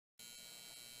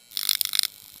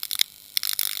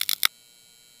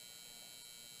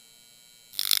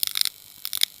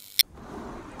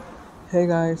Hey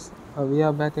guys, we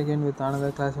are back again with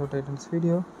another Clash of Titans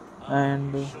video,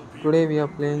 and today we are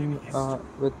playing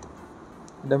with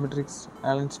Demetrix,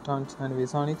 Staunch and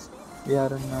Wizonix. We are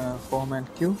in 4-man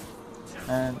queue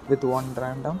and with one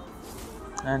random,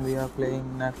 and we are playing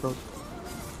Nakroth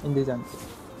in the jungle.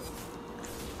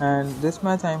 And this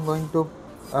match I am going to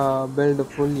build a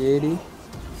full AD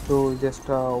to just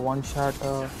one shot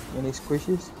any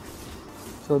squishes.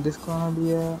 So this gonna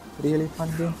be a really fun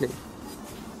gameplay.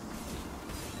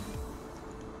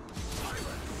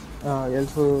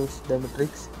 Also is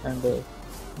Demetrix and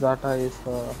Zata is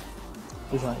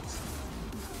Wizonix.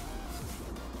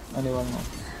 Anyone know?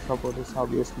 Support is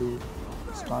obviously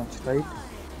Staunch, right?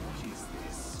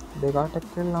 They got a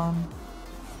kill on.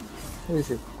 Who is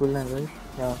it? Quillen, right?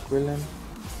 Yeah, Quillen.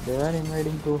 They were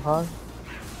invading too hard.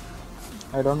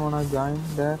 I don't wanna join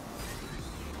there.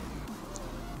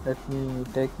 Let me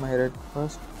take my red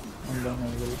first and then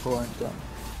I will go and join.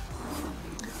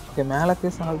 Okay, Malak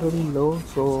is already low,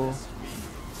 so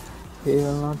he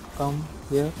will not come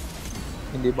here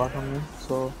in the bottom lane.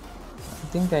 So I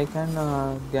think I can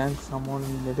gank someone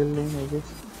in middle lane, I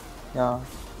guess. Yeah,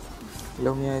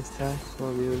 Lumia is there,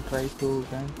 so we will try to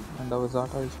gank, and our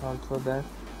Zata is also there.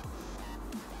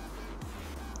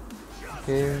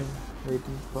 Okay,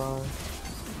 waiting for.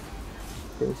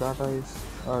 Okay, Zata is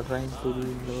trying to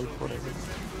be level 4, I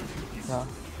guess. Yeah,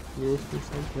 use this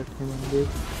side, let him engage.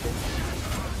 Okay,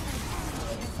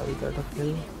 I got a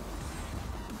kill.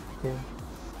 Okay,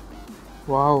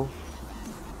 wow.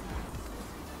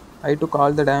 I took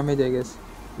all the damage, I guess,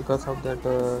 because of that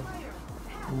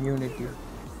immunity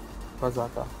for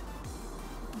Zata.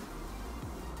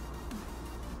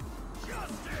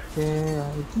 Okay,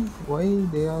 I think why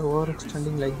they are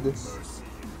overextending like this.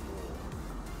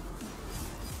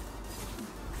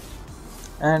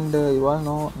 And you all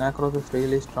know Nakroth is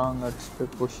really strong at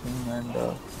split pushing and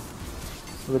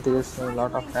with his a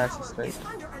lot of dashes, right?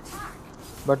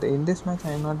 But in this match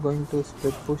I am not going to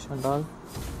split push and all.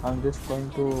 I'm just going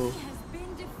to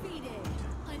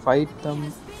fight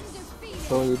them,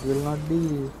 so it will not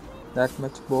be that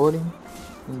much boring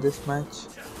in this match.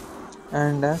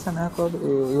 And as an Nakroth,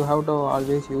 you have to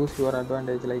always use your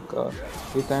advantage, like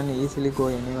you can easily go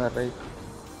anywhere, right?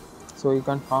 So you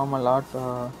can farm a lot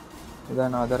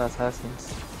than other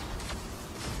assassins.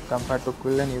 Compared to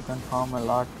Quillen, you can farm a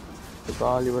lot with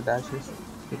all your dashes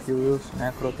if you use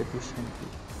Nakroth efficiently.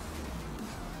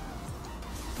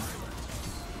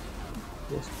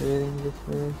 Just clearing this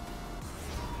way.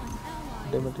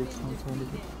 Demetrix on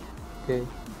 70. Okay,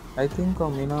 I think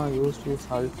Mina used his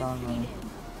ult on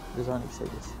Wizonix, I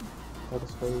guess. That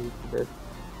is why he did.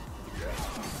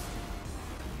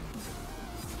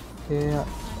 Okay,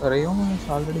 Rayoma is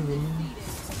already winning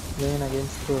lane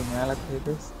against Malak, I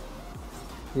guess.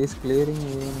 He is clearing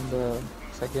even the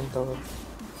second tower.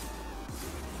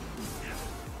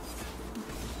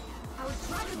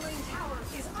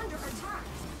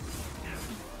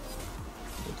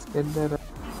 Let's get there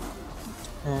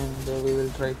and we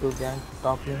will try to gank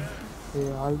top lane.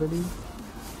 Okay, already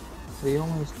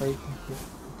Ryoma is fighting here.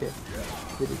 Okay,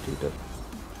 we retreated.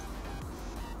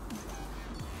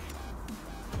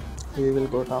 We will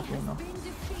go top lane now.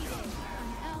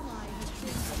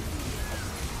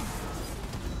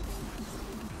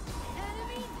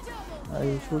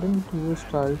 I shouldn't use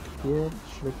ult here.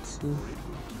 Let's see.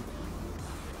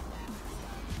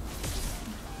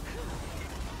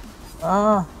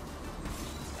 Ah!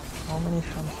 How many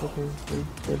stuns? Okay,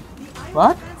 wait.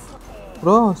 What?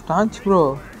 Bro, Staunch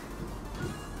bro.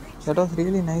 That was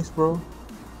really nice, bro.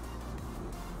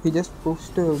 He just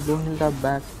pushed Brunhilda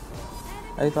back.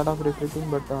 I thought of retreating,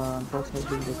 but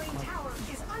unfortunately he got caught.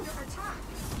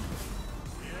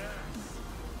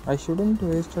 I shouldn't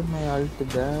wasted my ult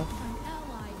there.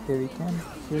 Okay, we can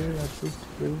kill, at least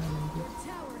kill him.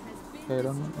 I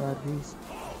don't know where he is.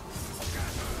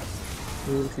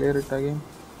 We will clear it again.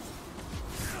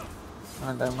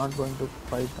 And I'm not going to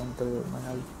fight until my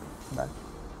ult back.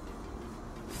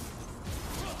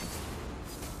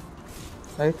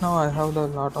 Right now I have a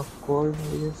lot of gold,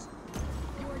 I guess.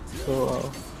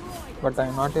 So, but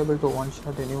I'm not able to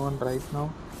one-shot anyone right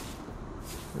now.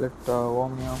 Let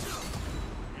Omnia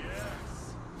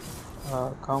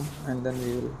come and then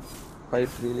we will fight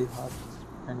really hard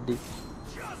and deep.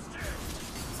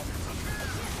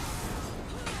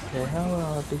 Okay, I have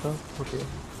a tick-off. Okay.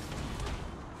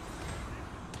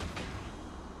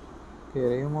 Okay,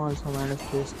 Rayoma also managed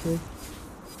to escape.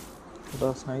 That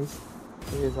was nice.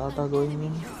 Okay, Zata going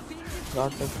in.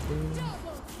 Got a kill.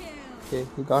 Okay,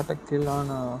 he got a kill on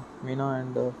Mina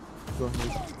and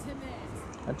Brunhilda.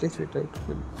 At least we tried to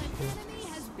kill. Okay.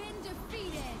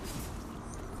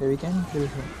 Okay, we can kill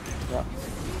him. Yeah.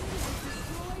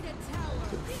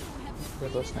 Okay.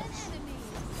 That was nice.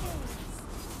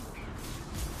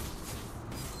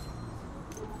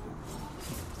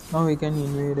 Now we can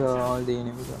invade all the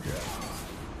enemies on this.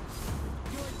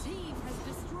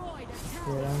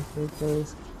 Okay, rank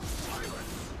breakers.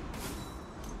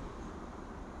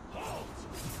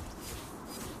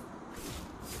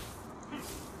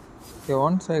 Okay,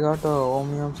 once I got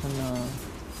Omniums and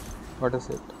what is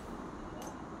it?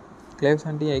 Claves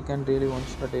Anti, I can really one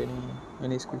shot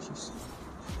any squishies.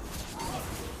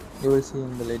 You will see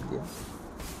in the late game.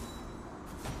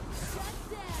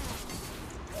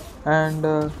 And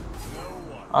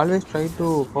always try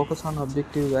to focus on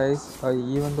objective, guys.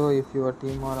 Even though if your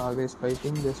team are always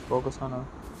fighting, just focus on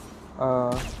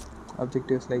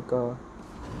objectives like AD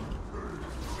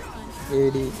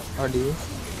or DS.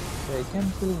 So I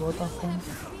can kill both of them.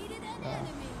 Yeah.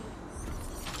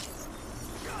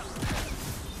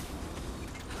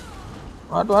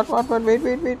 What?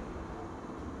 Wait.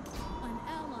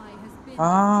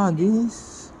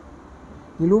 These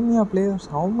Illumia players,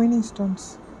 how many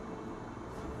stunts?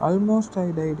 Almost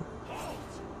I died.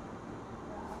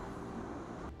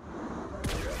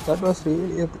 That was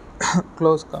really a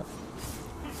close call.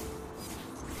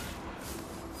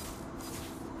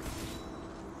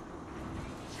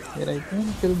 Here I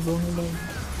can kill Brunilda.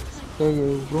 Okay,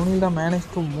 Brunilda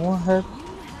managed to move ahead.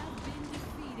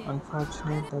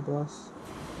 Unfortunate that was.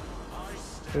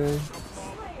 Okay.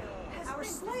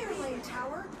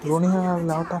 Brunilda have a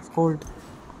lot of gold.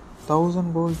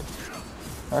 1000 gold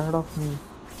ahead of me.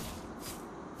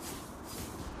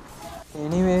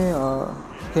 Anyway,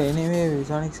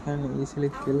 Wizonix can easily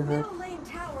kill her,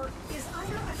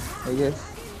 I guess.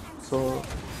 So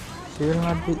she will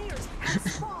not be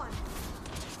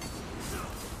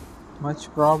much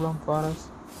problem for us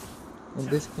in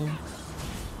this game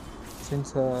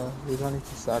since Wizonix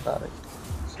is Sata, right?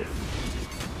 So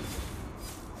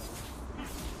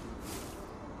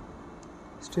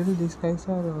still these guys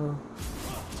are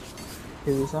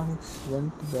Wizonix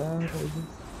went there, I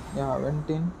guess. Yeah, went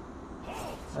in.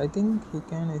 I think he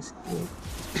can escape.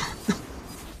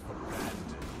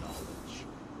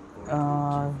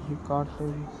 He got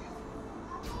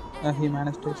he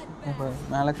managed to escape.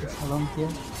 Malak is alone here,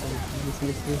 so I can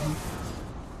easily kill him.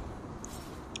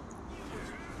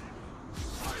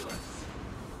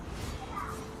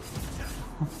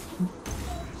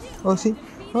 Oh, see.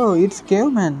 Oh, it's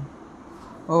Caveman.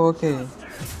 Oh, okay.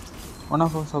 One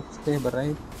of our subscribers,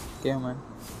 right? Caveman.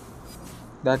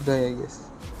 That guy, I guess.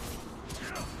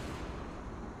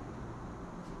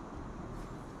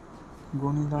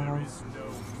 Brunilda has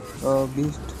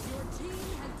beast.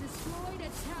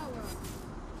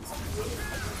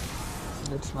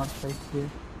 Let's not fight here.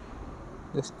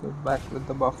 Just get back with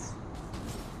the buff.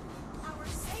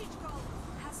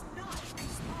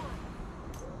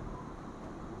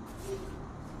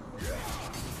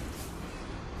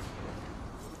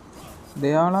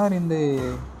 They all are in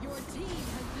the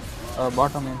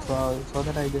bottom end, so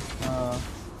that I just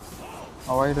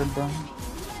avoided them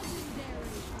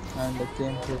and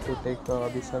came here to take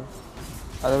Abyssal.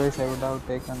 Otherwise I would have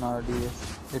taken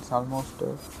DS. It's almost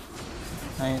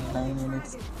 9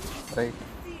 minutes, right?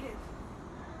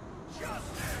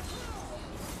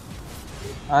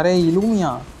 Arey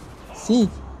Illumia, see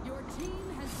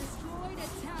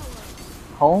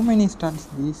how many stunts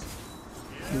these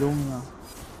Illumia.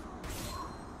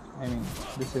 I mean,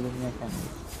 this Illumia can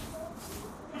use.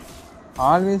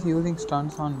 Always using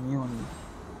stunts on me only.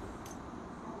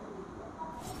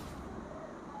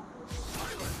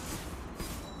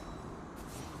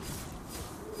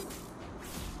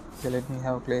 Okay, let me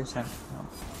have claves and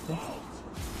okay.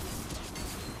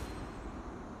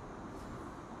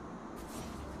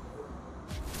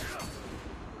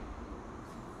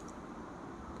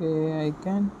 Okay, I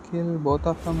can kill both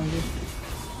of them again.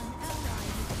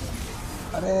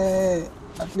 Arey,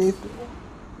 at least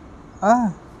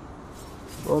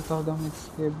both of them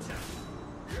escaped.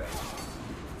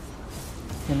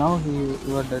 Okay, now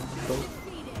you are dead, bro.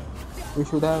 We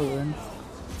should have went.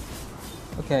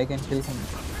 Okay, I can kill him.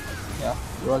 Yeah,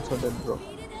 you also dead, bro.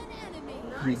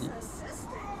 GG.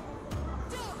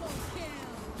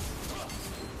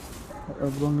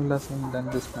 Brunilda saying done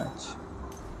this match.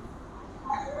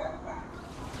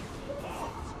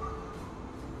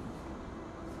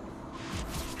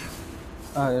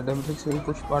 Demetrix will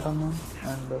push bottom one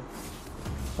and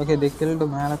okay, they killed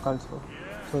Malak also,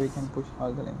 so we can push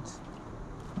all the lanes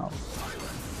now.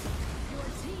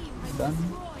 Done.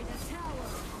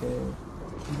 Okay,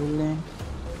 build lane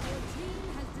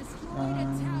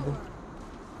and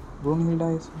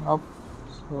Brunilda is up,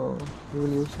 so we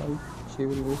will use ult. she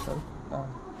will lose her.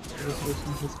 She is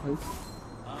losing his health.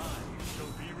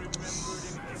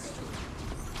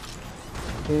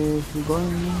 Okay, he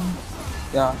going.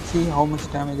 Yeah, see how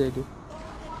much damage I do.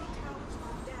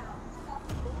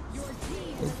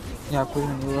 Yeah,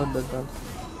 Pujan, you are dead also.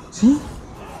 See?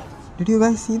 Did you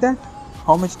guys see that?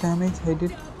 How much damage I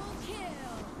did?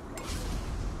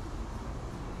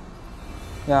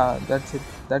 Yeah, that's it.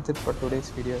 That's it for today's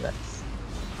video, guys.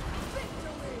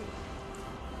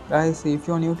 Guys, if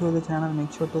you're new to the channel,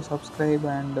 make sure to subscribe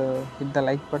and hit the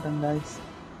like button, guys.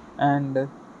 And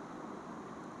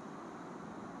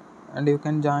you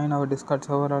can join our Discord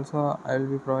server also. I will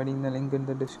be providing the link in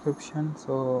the description,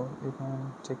 so you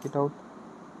can check it out.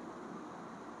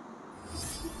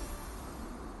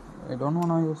 I don't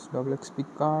wanna use double XP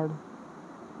card,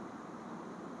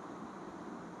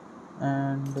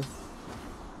 and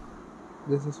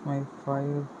this is my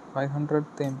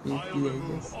 500th MVP, I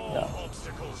guess. Yeah.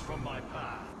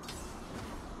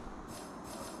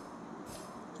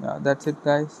 Yeah, that's it,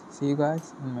 guys. See you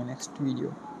guys in my next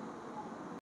video.